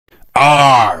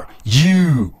Are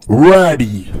you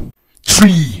ready?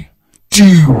 3,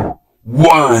 2,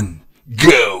 1,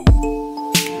 go!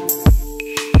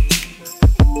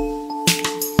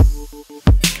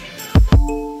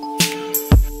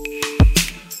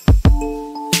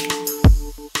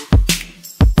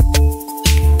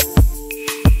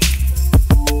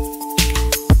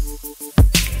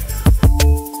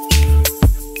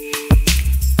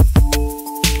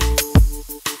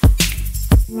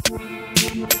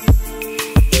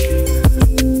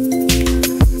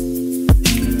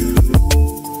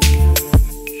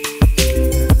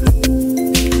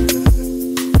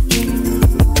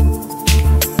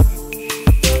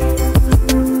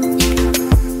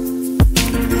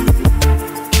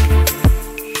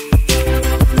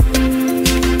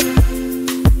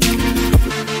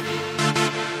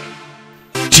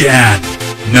 Ten,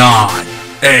 9,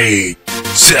 8,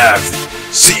 7,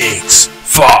 6,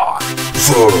 5,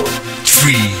 4,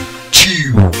 3,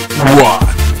 2, 1.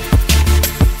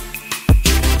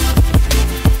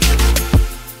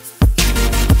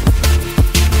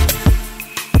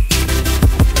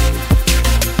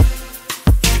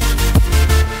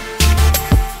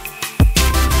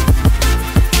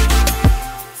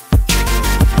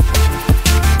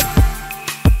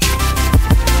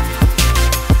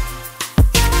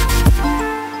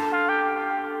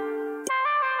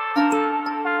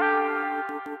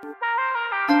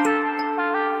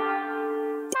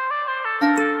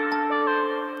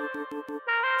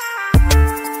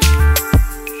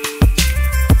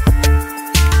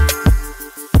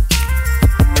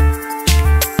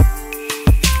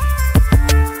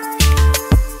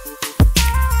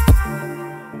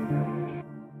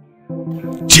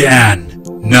 Ten,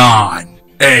 9,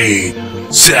 8,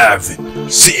 7,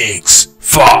 6,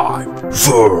 5,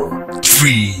 4,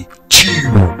 3,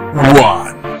 2,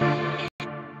 1.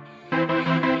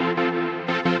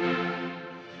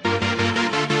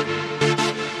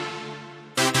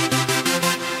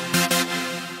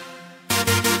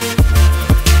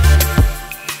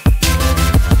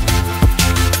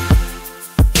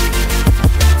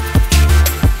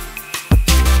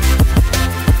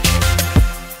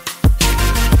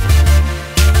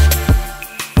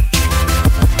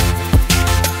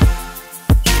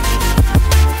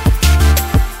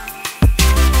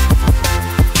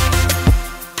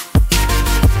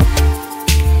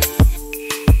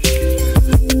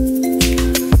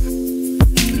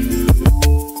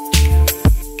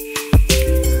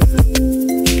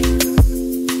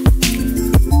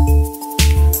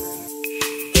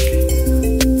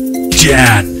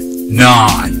 Ten,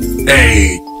 9,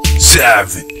 8,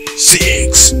 7, 6,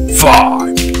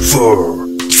 5,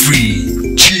 4, 3,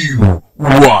 2,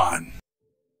 1.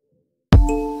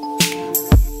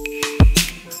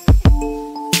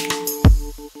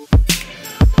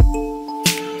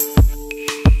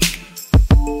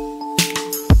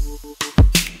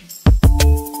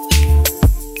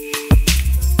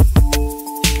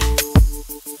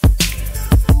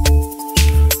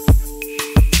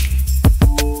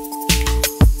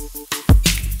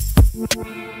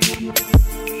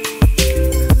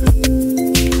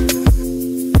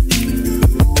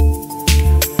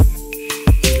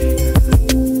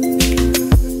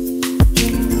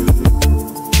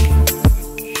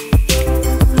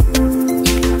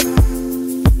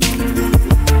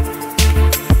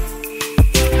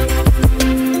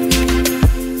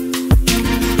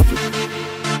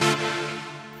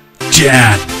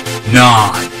 Ten,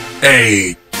 9,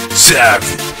 8,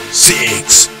 7,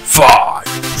 6, 5,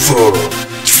 4,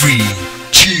 3,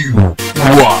 2,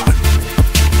 1.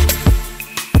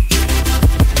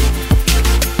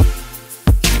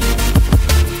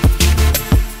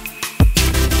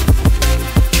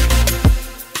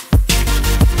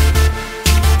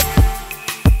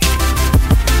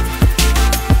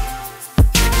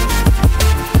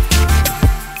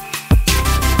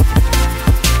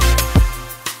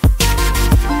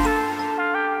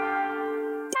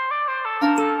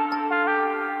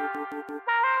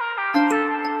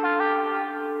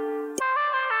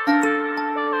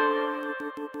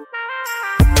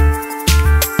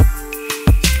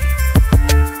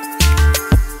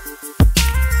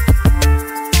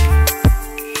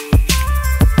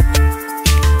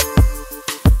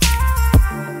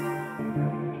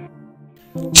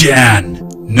 Ten,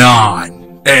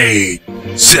 9, 8,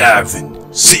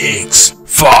 7, 6,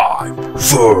 5,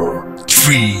 4,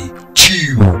 3,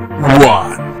 2,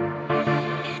 1.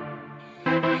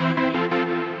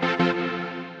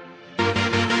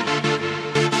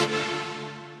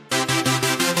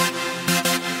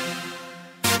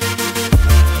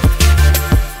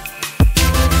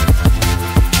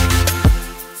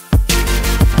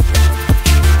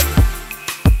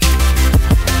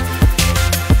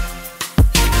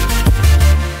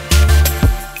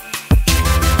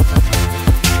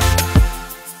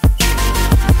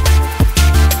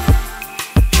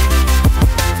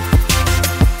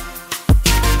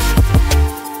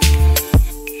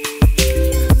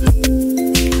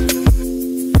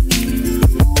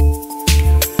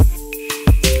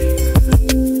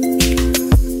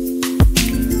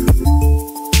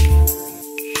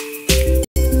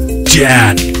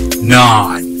 10,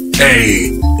 9,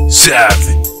 8,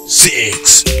 7,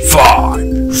 6, 5,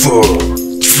 4,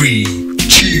 3,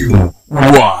 2,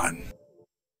 1.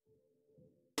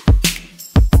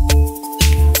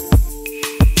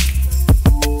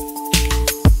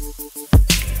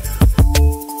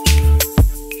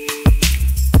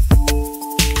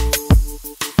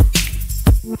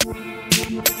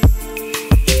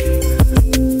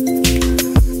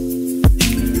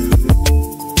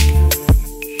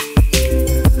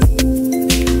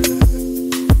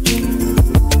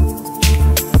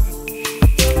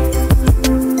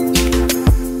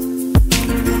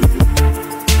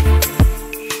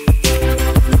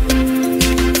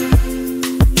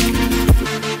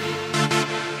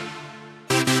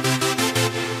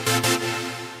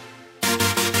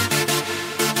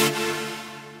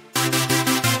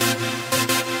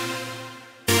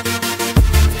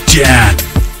 10,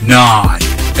 9,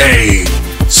 8,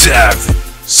 7,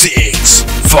 6,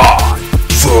 5,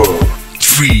 4,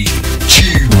 3,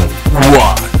 2,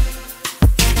 1.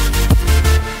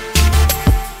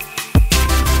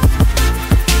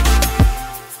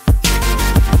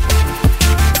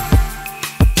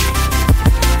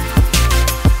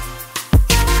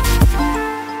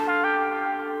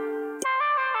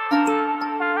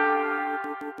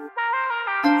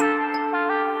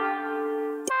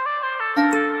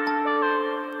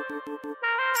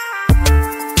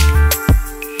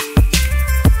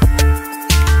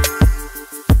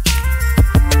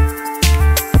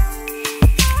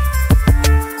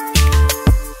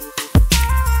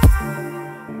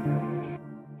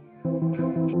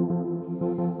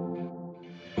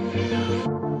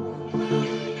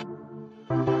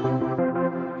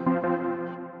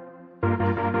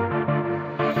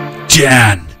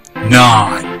 Ten,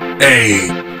 9,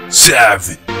 8,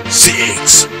 7,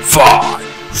 6, 5,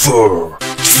 4,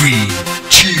 3,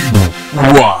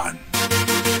 2, 1.